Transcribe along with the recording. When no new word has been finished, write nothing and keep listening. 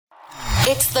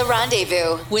It's The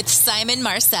Rendezvous with Simon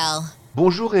Marcel.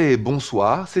 Bonjour et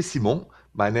bonsoir, c'est Simon.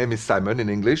 My name is Simon in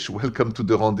English. Welcome to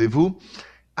The Rendezvous.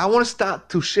 I want to start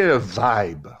to share a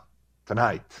vibe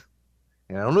tonight.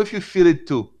 And I don't know if you feel it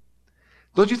too.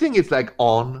 Don't you think it's like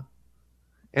on?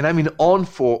 And I mean on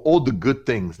for all the good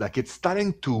things. Like it's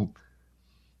starting to,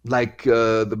 like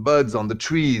the buds on the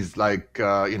trees, like,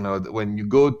 when you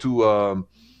go to,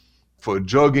 for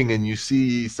jogging and you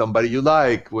see somebody you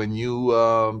like, when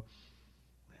you,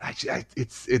 I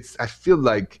feel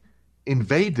like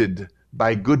invaded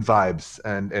by good vibes.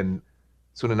 And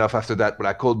soon enough after that, what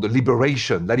I call the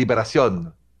liberation, la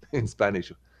liberación in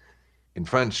Spanish. In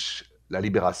French, la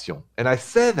libération. And I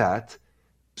say that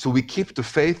so we keep the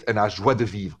faith and our joie de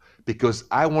vivre, because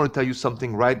I want to tell you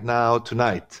something right now,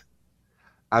 tonight.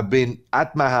 I've been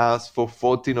at my house for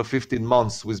 14 or 15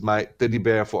 months with my teddy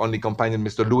bear for only companion,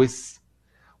 Mr. Louis.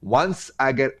 Once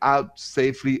I get out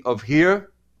safely of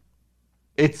here,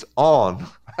 it's on.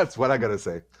 That's what I gotta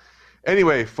say.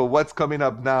 Anyway, for what's coming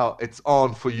up now, it's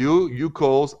on for you. You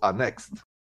calls are next.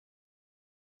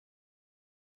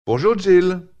 Bonjour,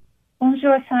 Jill.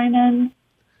 Bonjour, Simon.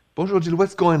 Bonjour, Jill.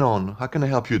 What's going on? How can I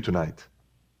help you tonight?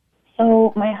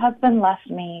 So my husband left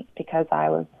me because I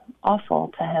was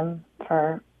awful to him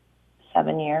for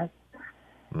 7 years.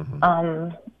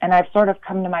 Mm-hmm. And I've sort of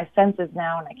come to my senses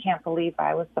now, and I can't believe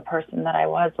I was the person that I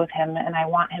was with him, and I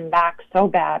want him back so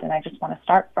bad, and I just want to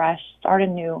start fresh, start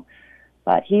anew.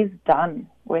 But he's done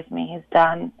with me. He's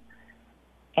done.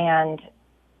 And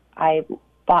I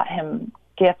bought him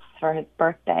gifts for his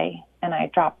birthday, and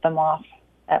I dropped them off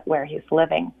at where he's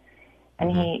living.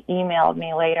 And he emailed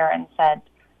me later and said,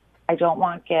 I don't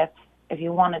want gifts. If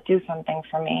you want to do something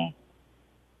for me,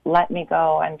 let me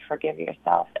go and forgive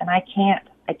yourself. And I can't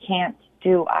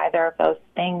do either of those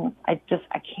things. I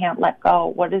can't let go.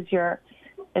 What is your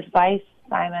advice,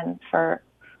 Simon, for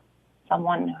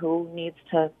someone who needs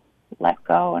to let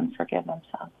go and forgive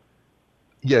themselves?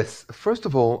 Yes. First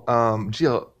of all,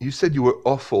 Jill, you said you were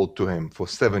awful to him for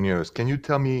 7 years. Can you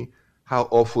tell me how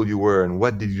awful you were and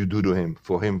what did you do to him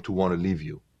for him to want to leave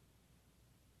you?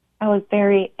 I was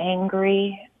very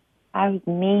angry. I was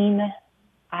mean.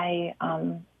 I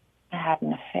had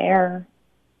an affair,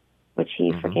 which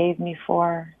he forgave me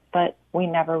for, but we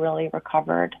never really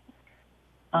recovered.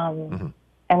 And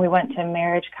we went to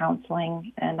marriage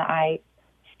counseling, and I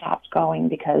stopped going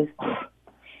because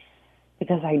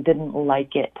I didn't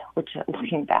like it, which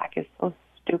looking back is so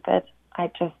stupid.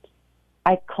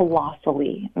 I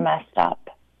colossally messed up.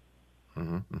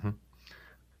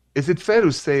 Is it fair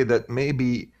to say that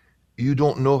maybe you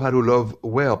don't know how to love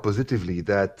well positively,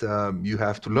 that you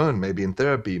have to learn maybe in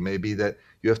therapy, maybe that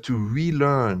you have to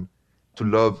relearn to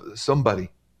love somebody,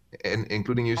 and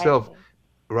including yourself,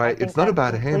 right? It's not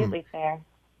about him, fair.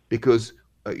 because,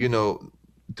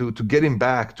 to get him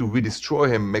back, to redestroy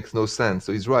him makes no sense.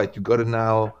 So he's right. You got to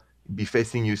now be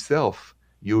facing yourself,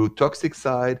 your toxic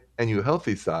side and your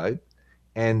healthy side,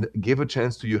 and give a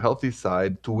chance to your healthy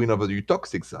side to win over your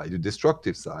toxic side, your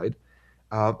destructive side.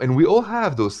 And we all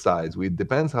have those sides. It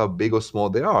depends how big or small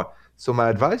they are. So my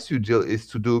advice to you, Jill, is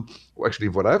to do actually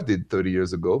what I did 30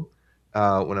 years ago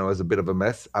when I was a bit of a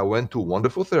mess. I went to a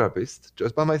wonderful therapist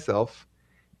just by myself,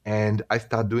 and I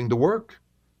started doing the work,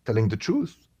 telling the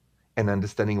truth, and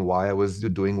understanding why I was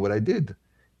doing what I did.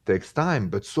 Takes time,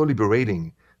 but so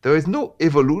liberating. There is no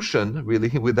evolution really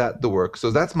without the work.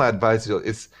 So that's my advice, Jill,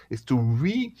 is to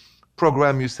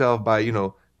reprogram yourself by,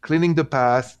 cleaning the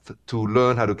past to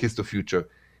learn how to kiss the future.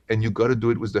 And you got to do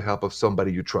it with the help of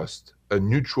somebody you trust, a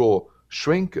neutral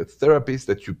shrink, a therapist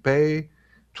that you pay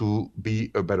to be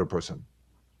a better person.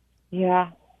 Yeah.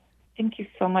 Thank you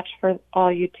so much for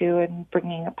all you do and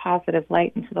bringing a positive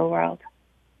light into the world.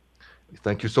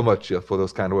 Thank you so much for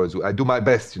those kind words. I do my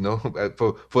best,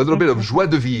 for a little bit of joie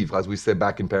de vivre, as we say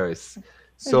back in Paris.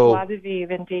 So, joie de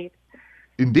vivre, indeed.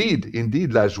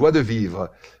 Indeed, la joie de vivre.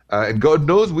 And God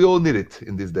knows we all need it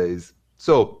in these days.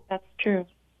 So, that's true.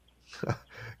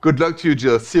 Good luck to you,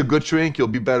 Jill. See a good shrink. You'll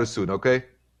be better soon, okay?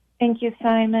 Thank you,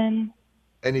 Simon.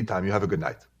 Anytime. You have a good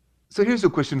night. So here's a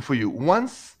question for you.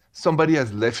 Once somebody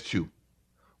has left you,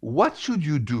 what should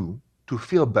you do to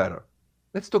feel better?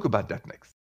 Let's talk about that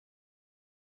next.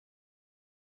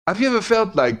 Have you ever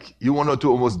felt like you wanted to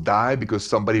almost die because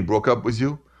somebody broke up with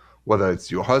you? Whether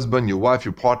it's your husband, your wife,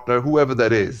 your partner, whoever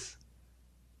that is.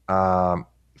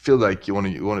 Feel like you want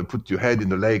to put your head in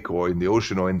the lake or in the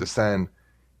ocean or in the sand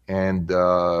and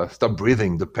stop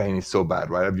breathing. The pain is so bad,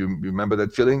 right? You remember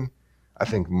that feeling? I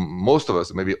think most of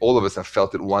us, maybe all of us, have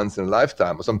felt it once in a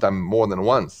lifetime, or sometimes more than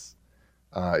once.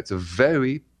 It's a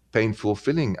very painful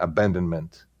feeling,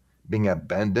 abandonment, being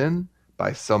abandoned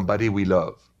by somebody we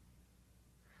love.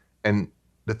 And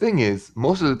The thing is,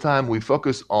 most of the time we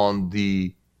focus on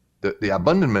the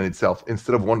abandonment itself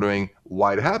instead of wondering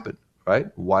why it happened, right?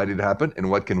 Why did it happen and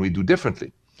what can we do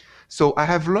differently? So I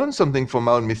have learned something from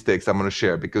my own mistakes I'm going to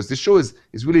share, because this show is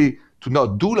really to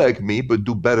not do like me, but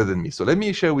do better than me. So let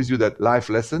me share with you that life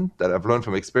lesson that I've learned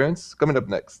from experience coming up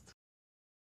next.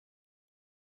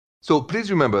 So please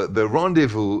remember, the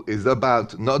rendezvous is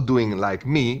about not doing like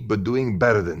me, but doing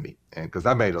better than me. And because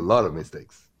I made a lot of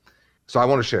mistakes. So I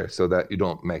want to share so that you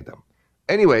don't make them.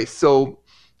 Anyway, so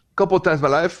a couple of times in my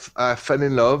life, I fell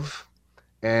in love,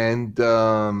 and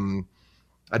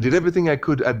I did everything I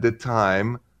could at the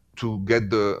time to get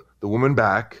the woman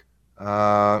back,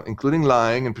 including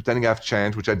lying and pretending I've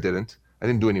changed, which I didn't. I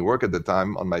didn't do any work at the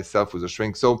time on myself with a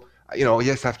shrink. So,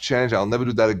 yes, I've changed. I'll never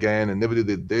do that again, and never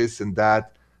did this and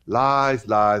that. Lies,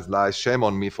 lies, lies. Shame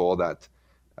on me for all that.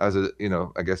 As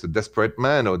I guess a desperate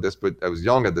man, I was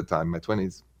young at the time, my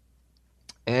 20s.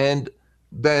 And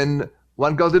then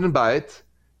one girl didn't buy it.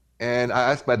 And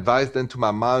I asked my advice then to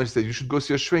my mom. She said, you should go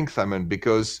see a shrink, Simon,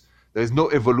 because there's no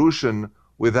evolution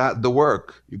without the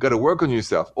work. You got to work on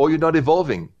yourself, or you're not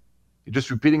evolving. You're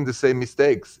just repeating the same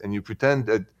mistakes, and you pretend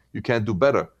that you can't do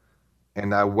better.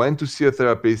 And I went to see a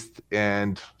therapist,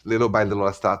 and little by little,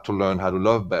 I started to learn how to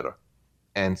love better.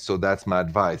 And so that's my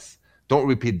advice. Don't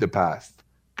repeat the past.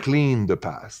 Clean the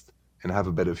past and have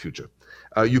a better future.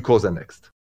 You calls are next.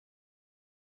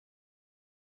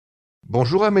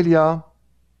 Bonjour, Amelia.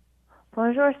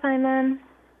 Bonjour, Simon.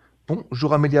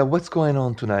 Bonjour, Amelia. What's going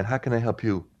on tonight? How can I help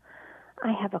you?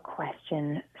 I have a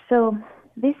question. So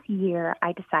this year,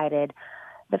 I decided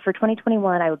that for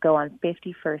 2021, I would go on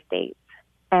 50 first dates.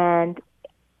 And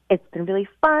it's been really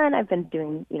fun. I've been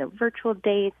doing, virtual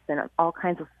dates and all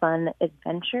kinds of fun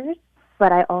adventures.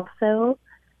 But I also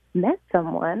met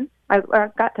someone. I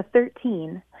got to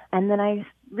 13, and then I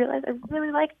realized I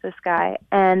really liked this guy.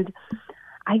 And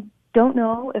I don't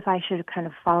know if I should kind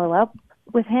of follow up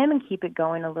with him and keep it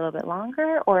going a little bit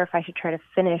longer, or if I should try to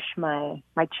finish my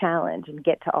challenge and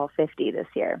get to all 50 this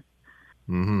year.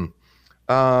 Mm-hmm.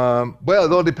 Well,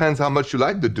 it all depends how much you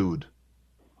like the dude.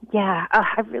 Yeah,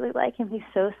 I really like him. He's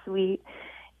so sweet.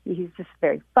 He's just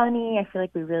very funny. I feel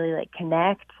like we really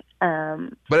connect.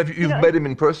 But have you've met him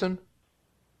in person?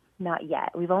 Not yet.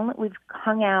 We've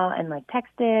hung out and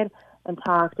texted and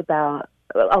talked about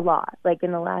a lot.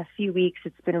 In the last few weeks,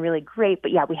 it's been really great.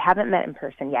 But yeah, we haven't met in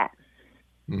person yet.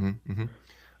 Mm-hmm, mm-hmm.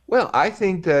 Well, I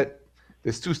think that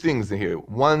there's two things in here.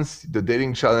 Once the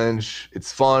dating challenge,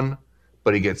 it's fun,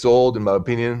 but it gets old, in my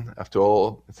opinion. After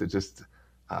all, it's just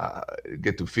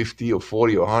get to 50 or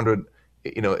 40 or 100.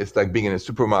 It's like being in a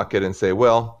supermarket and say,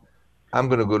 well, I'm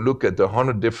going to go look at the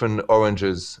 100 different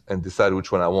oranges and decide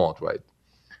which one I want, right?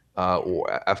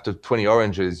 Or after 20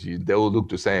 oranges, they all look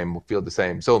the same, feel the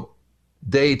same. So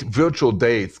virtual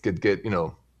dates could get,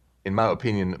 in my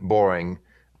opinion, boring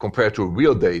compared to a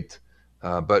real date.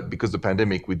 But because of the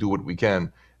pandemic, we do what we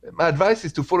can. My advice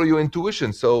is to follow your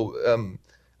intuition. So,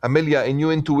 Amelia, in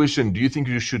your intuition, do you think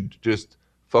you should just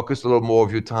focus a little more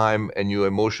of your time and your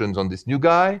emotions on this new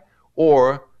guy,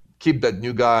 or keep that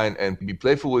new guy and be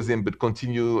playful with him, but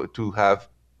continue to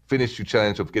finish your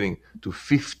challenge of getting to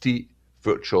 50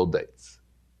 virtual dates?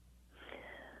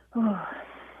 Oh,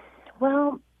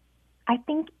 well, I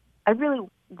think I really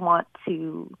want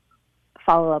to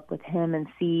follow up with him and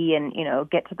see and,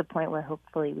 get to the point where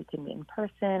hopefully we can meet in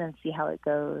person and see how it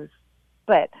goes.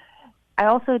 But I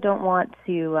also don't want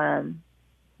to,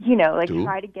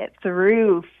 try to get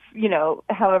through,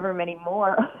 however many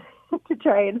more to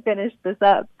try and finish this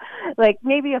up.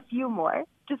 Maybe a few more,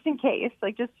 just in case,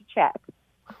 just to check.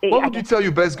 What would you tell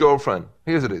your best girlfriend?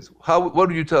 Here's it is. What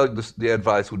do you tell the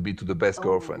advice would be to the best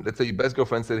girlfriend? Let's say your best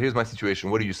girlfriend said, here's my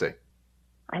situation. What do you say?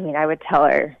 I mean, I would tell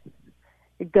her,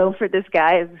 go for this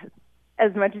guy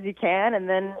as much as you can. And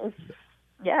then,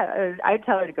 I'd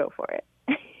tell her to go for it.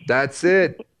 That's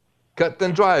it. Cut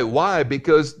and dry. Why?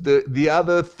 Because the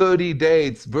other 30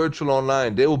 dates, virtual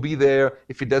online, they will be there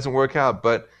if it doesn't work out.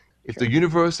 But if the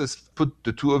universe has put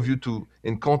the two of you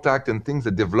in contact and things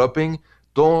are developing,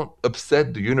 don't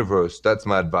upset the universe. That's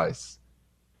my advice.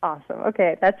 Awesome.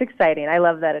 Okay, that's exciting. I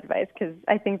love that advice because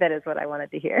I think that is what I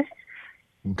wanted to hear.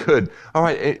 Good. All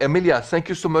right, Amelia, thank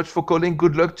you so much for calling.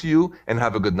 Good luck to you and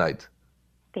have a good night.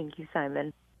 Thank you,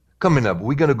 Simon. Coming up,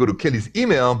 we're going to go to Kelly's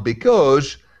email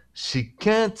because she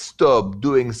can't stop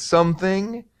doing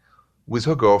something with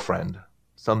her girlfriend,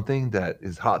 something that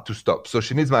is hard to stop. So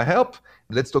she needs my help.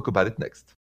 Let's talk about it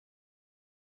next.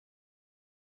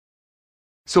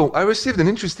 So I received an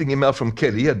interesting email from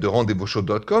Kelly at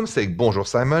therendezvousshow.com saying, Bonjour,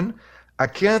 Simon. I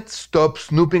can't stop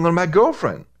snooping on my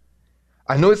girlfriend.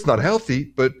 I know it's not healthy,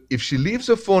 but if she leaves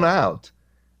her phone out,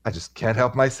 I just can't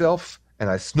help myself, and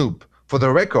I snoop. For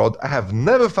the record, I have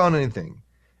never found anything.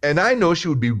 And I know she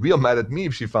would be real mad at me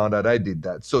if she found out I did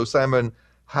that. So, Simon,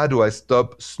 how do I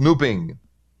stop snooping?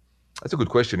 That's a good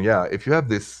question. Yeah, if you have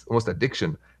this almost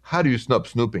addiction, how do you stop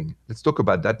snooping? Let's talk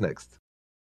about that next.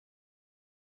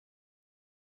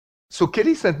 So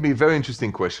Kelly sent me a very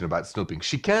interesting question about snooping.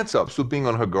 She can't stop snooping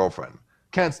on her girlfriend.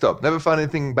 Can't stop. Never found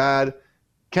anything bad.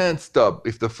 Can't stop.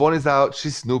 If the phone is out,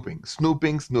 she's snooping.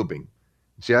 Snooping.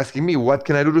 She's asking me, what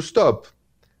can I do to stop?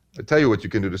 I'll tell you what you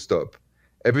can do to stop.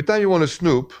 Every time you want to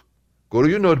snoop, go to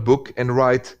your notebook and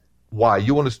write why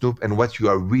you want to snoop and what you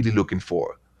are really looking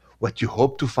for. What you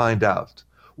hope to find out.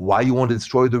 Why you want to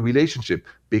destroy the relationship.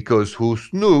 Because who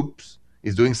snoops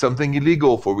is doing something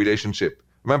illegal for a relationship.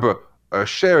 Remember, a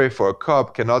sheriff or a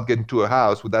cop cannot get into a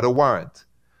house without a warrant.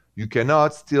 You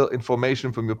cannot steal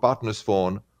information from your partner's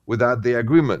phone without their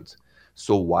agreement.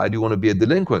 So why do you want to be a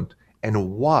delinquent?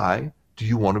 And why do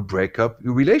you want to break up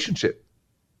your relationship?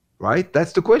 Right?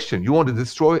 That's the question. You want to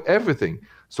destroy everything.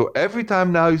 So every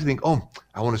time now you think, oh,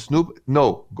 I want to snoop.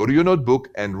 No, go to your notebook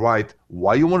and write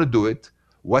why you want to do it,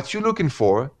 what you're looking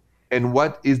for, and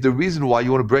what is the reason why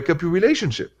you want to break up your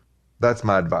relationship. That's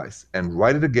my advice. And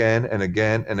write it again and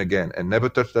again and again, and never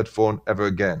touch that phone ever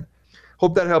again.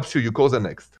 Hope that helps you. Your calls are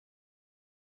next.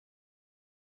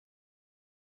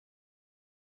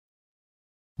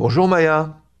 Bonjour, Maya.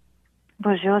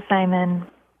 Bonjour, Simon.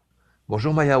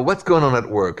 Bonjour, Maya. What's going on at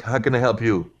work? How can I help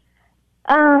you?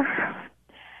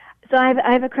 So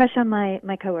I have a crush on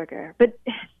my coworker, but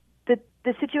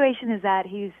the situation is that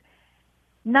he's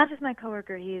not just my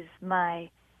coworker; he's my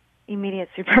immediate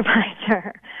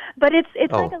supervisor. But it's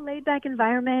like a laid back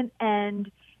environment,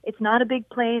 and it's not a big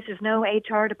place. There's no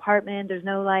HR department. There's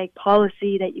no like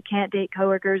policy that you can't date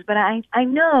coworkers. But I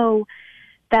know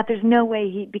that there's no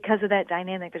way because of that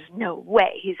dynamic, there's no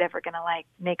way he's ever going to like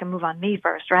make a move on me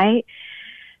first, right?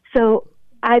 So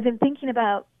I've been thinking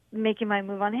about making my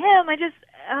move on him.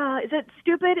 Is that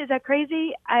stupid? Is that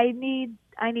crazy? I need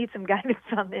some guidance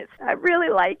on this. I really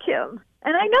like him.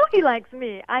 And I know he likes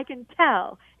me. I can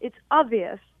tell. It's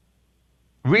obvious.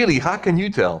 Really? How can you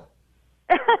tell?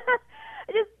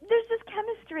 There's just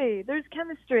chemistry. There's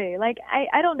chemistry. Like,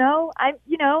 I don't know. I'm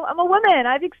a woman.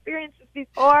 I've experienced this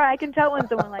before. I can tell when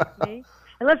someone likes me.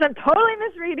 Unless I'm totally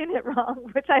misreading it wrong,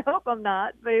 which I hope I'm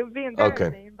not, but it would be embarrassing.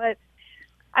 Okay. But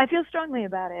I feel strongly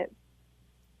about it.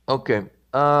 Okay.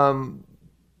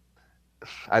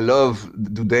 I love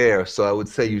do dare, so I would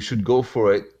say you should go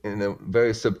for it in a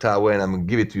very subtle way, and I'm going to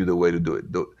give it to you the way to do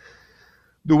it.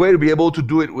 The way to be able to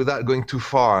do it without going too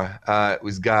far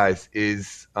with guys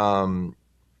is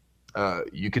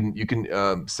you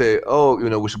can say,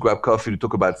 we should grab coffee to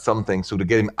talk about something, so to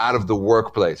get him out of the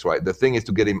workplace, right? The thing is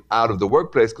to get him out of the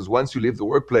workplace, because once you leave the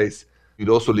workplace, you'd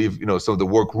also leave, some of the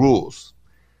work rules.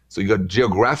 So you got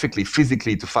geographically,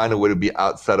 physically to find a way to be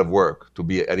outside of work, to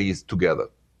be at ease together.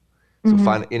 So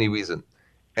find any reason.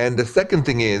 And the second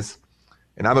thing is,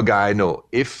 and I'm a guy, I know,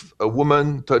 if a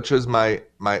woman touches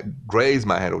graze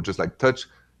my hand, or just like touch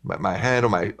my hand or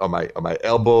my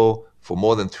elbow for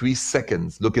more than 3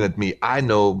 seconds looking at me, I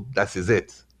know that is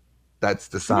it. That's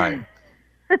the sign.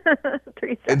 3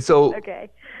 seconds. And so,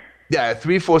 okay. Yeah,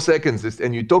 3-4 seconds,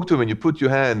 and you talk to him and you put your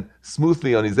hand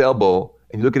smoothly on his elbow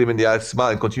and you look at him in the eyes,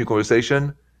 smile, and continue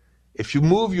conversation. If you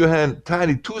move your hand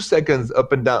tiny 2 seconds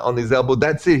up and down on his elbow,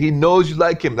 that's it. He knows you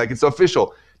like him, like it's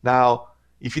official. Now,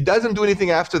 if he doesn't do anything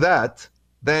after that,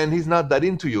 then he's not that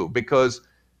into you because,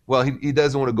 well, he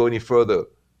doesn't want to go any further.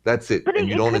 That's it, and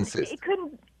you don't insist. It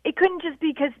couldn't just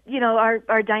be because,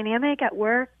 our dynamic at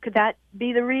work. Could that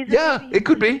be the reason? Yeah, it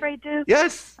could be. Afraid to?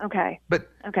 Yes. Okay. But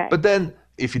then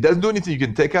if he doesn't do anything, you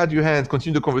can take out your hands,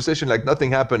 continue the conversation like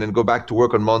nothing happened, and go back to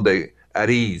work on Monday at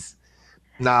ease.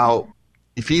 Now,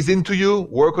 if he's into you,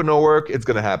 work or no work, it's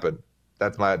going to happen.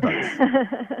 That's my advice.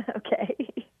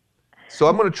 Okay. So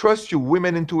I'm going to trust your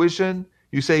women intuition.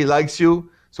 You say he likes you,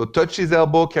 so touch his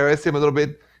elbow, caress him a little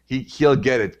bit. He'll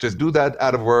get it. Just do that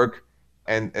out of work,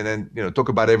 and then talk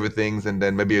about everything, and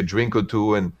then maybe a drink or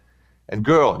two, and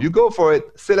girl, you go for it.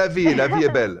 C'est la vie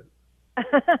est belle.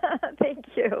 Thank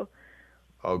you.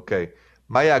 Okay.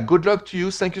 Maya, good luck to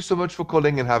you. Thank you so much for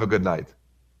calling, and have a good night.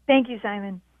 Thank you,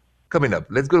 Simon. Coming up,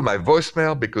 let's go to my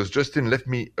voicemail because Justine left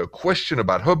me a question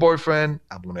about her boyfriend.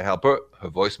 I'm going to help her. Her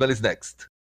voicemail is next.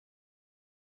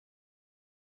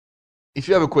 If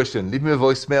you have a question, leave me a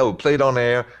voicemail. We'll play it on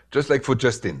air, just like for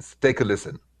Justine's. Take a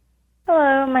listen.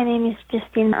 Hello, my name is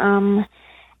Justine.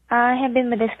 I have been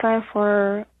with this guy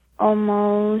for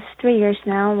almost 3 years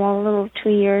now, well, a little 2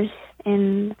 years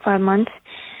and 5 months.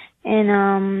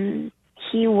 And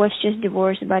he was just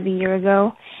divorced about a year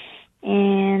ago.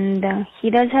 and he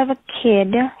does have a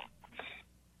kid.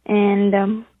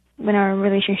 And when our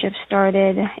relationship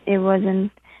started, it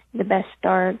wasn't the best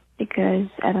start because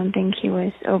I don't think he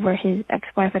was over his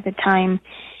ex-wife at the time,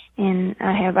 and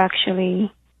I have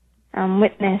actually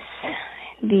witnessed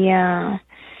the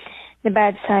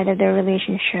bad side of their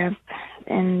relationship,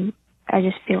 and I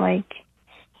just feel like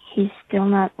he's still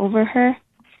not over her.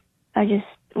 I just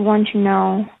want to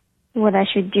know what I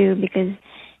should do because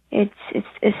it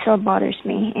still bothers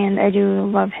me, and I do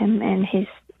love him and his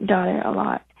daughter a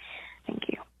lot. Thank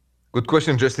you. Good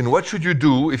question, Justin. What should you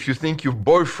do if you think your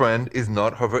boyfriend is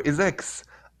not over his ex?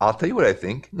 I'll tell you what I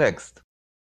think next.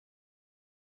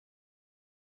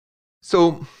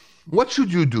 So, what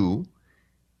should you do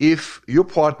if your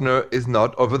partner is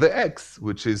not over the ex,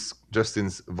 which is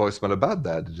Justin's voicemail about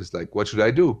that? Just like, what should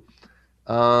I do?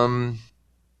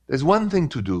 There's one thing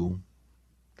to do,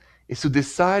 is to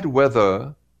decide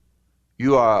whether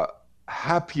you are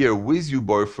happier with your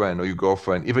boyfriend or your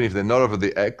girlfriend, even if they're not over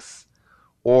the ex,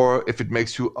 or if it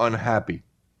makes you unhappy.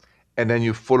 And then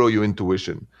you follow your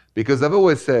intuition. Because I've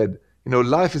always said,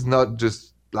 life is not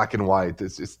just black and white.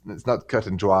 It's not cut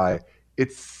and dry.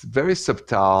 It's very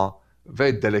subtle,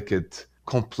 very delicate,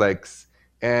 complex.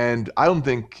 And I don't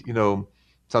think,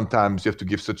 sometimes you have to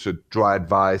give such a dry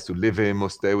advice to leave him or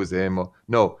stay with him.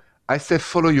 No, I say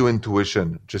follow your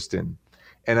intuition, Justin.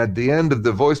 And at the end of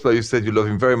the voicemail, you said you love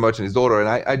him very much and his daughter. And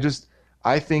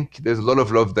I think there's a lot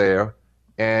of love there.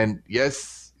 And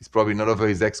yes, he's probably not over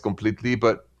his ex completely,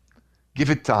 but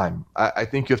give it time. I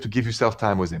think you have to give yourself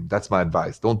time with him. That's my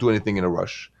advice. Don't do anything in a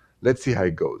rush. Let's see how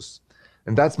it goes.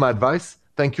 And that's my advice.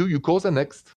 Thank you. Your calls are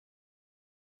next.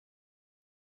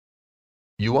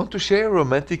 You want to share a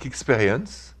romantic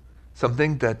experience?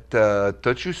 Something that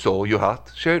touched your soul, your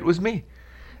heart? Share it with me.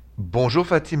 Bonjour,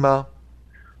 Fatima.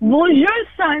 Bonjour,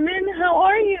 Simon. How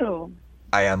are you?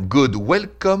 I am good.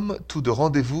 Welcome to the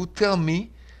rendezvous. Tell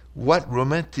me, what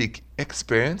romantic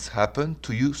experience happened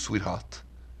to you, sweetheart?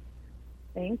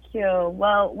 Thank you.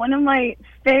 Well, one of my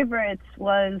favorites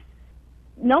was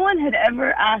no one had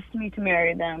ever asked me to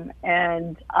marry them,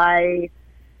 and I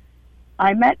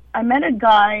met a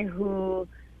guy who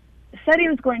said he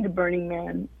was going to Burning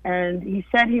Man, and he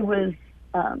said he was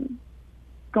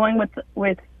going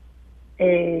with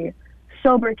a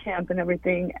sober camp and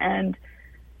everything, and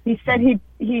he said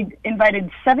he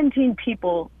invited 17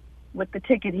 people with the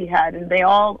ticket he had, and they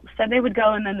all said they would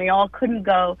go, and then they all couldn't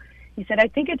go. He said, I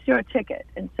think it's your ticket.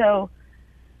 And so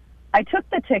I took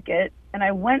the ticket and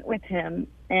I went with him,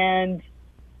 and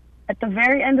at the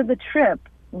very end of the trip,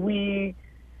 we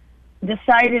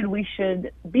decided we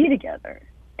should be together.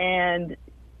 And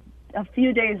a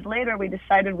few days later, we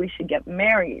decided we should get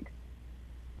married.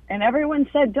 And everyone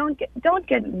said, don't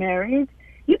get married.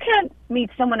 You can't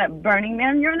meet someone at Burning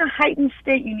Man. You're in a heightened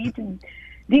state. You need to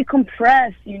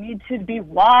decompress. You need to be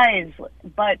wise.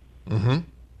 But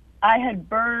I had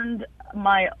burned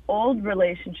my old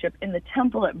relationship in the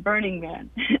temple at Burning Man.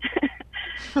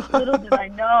 Little did I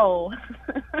know.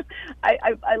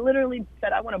 I literally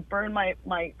said, I want to burn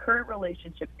my current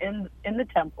relationship in the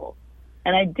temple.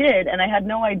 And I did. And I had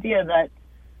no idea that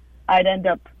I'd end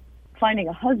up finding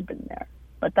a husband there.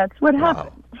 But that's what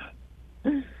happened.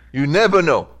 You never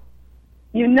know.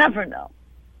 You never know.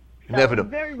 You never know.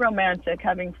 Very romantic,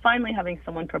 finally having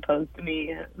someone propose to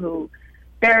me who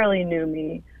barely knew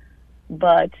me,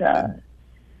 but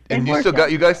and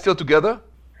you guys still together?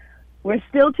 We're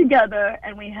still together,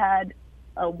 and we had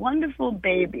a wonderful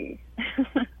baby.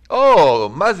 Oh,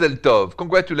 Mazel Tov!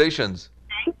 Congratulations.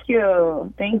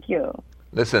 Thank you.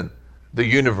 Listen, the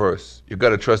universe. You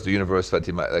gotta trust the universe,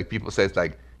 Fatima. Like people say, it's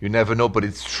like you never know, but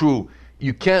it's true.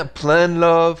 You can't plan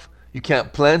love. You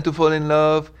can't plan to fall in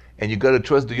love. And you got to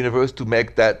trust the universe to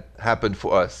make that happen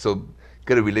for us. So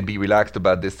got to really be relaxed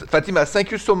about this. Fatima,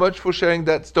 thank you so much for sharing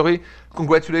that story.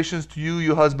 Congratulations to you,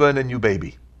 your husband, and your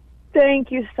baby. Thank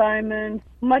you, Simon.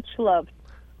 Much love.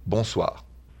 Bonsoir.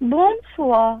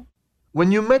 Bonsoir.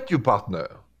 When you met your partner,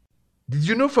 did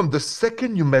you know from the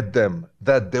second you met them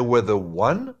that they were the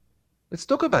one? Let's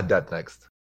talk about that next.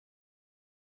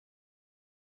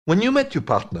 When you met your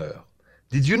partner,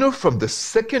 did you know from the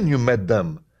second you met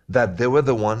them that they were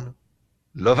the one?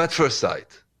 Love at first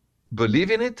sight.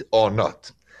 Believe in it or not?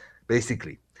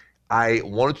 Basically, I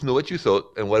wanted to know what you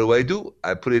thought, and what do?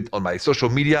 I put it on my social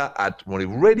media at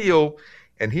Rendezvous Radio,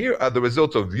 and here are the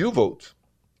results of your vote.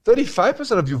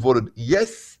 35% of you voted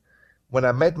yes. When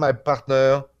I met my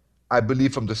partner, I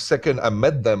believe from the second I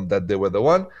met them that they were the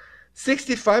one.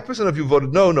 65% of you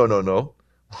voted no.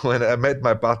 When I met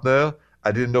my partner,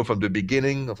 I didn't know from the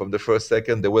beginning or from the first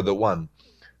second they were the one.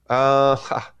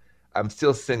 I'm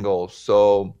still single,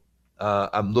 so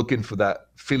I'm looking for that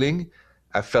feeling.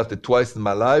 I felt it twice in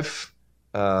my life,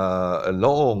 a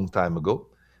long time ago.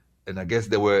 And I guess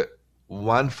they were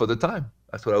one for the time.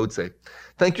 That's what I would say.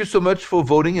 Thank you so much for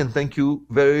voting, and thank you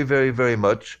very, very, very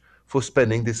much for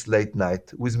spending this late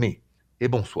night with me. Et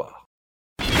bonsoir.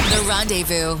 The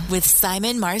Rendezvous with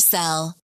Simon Marcel.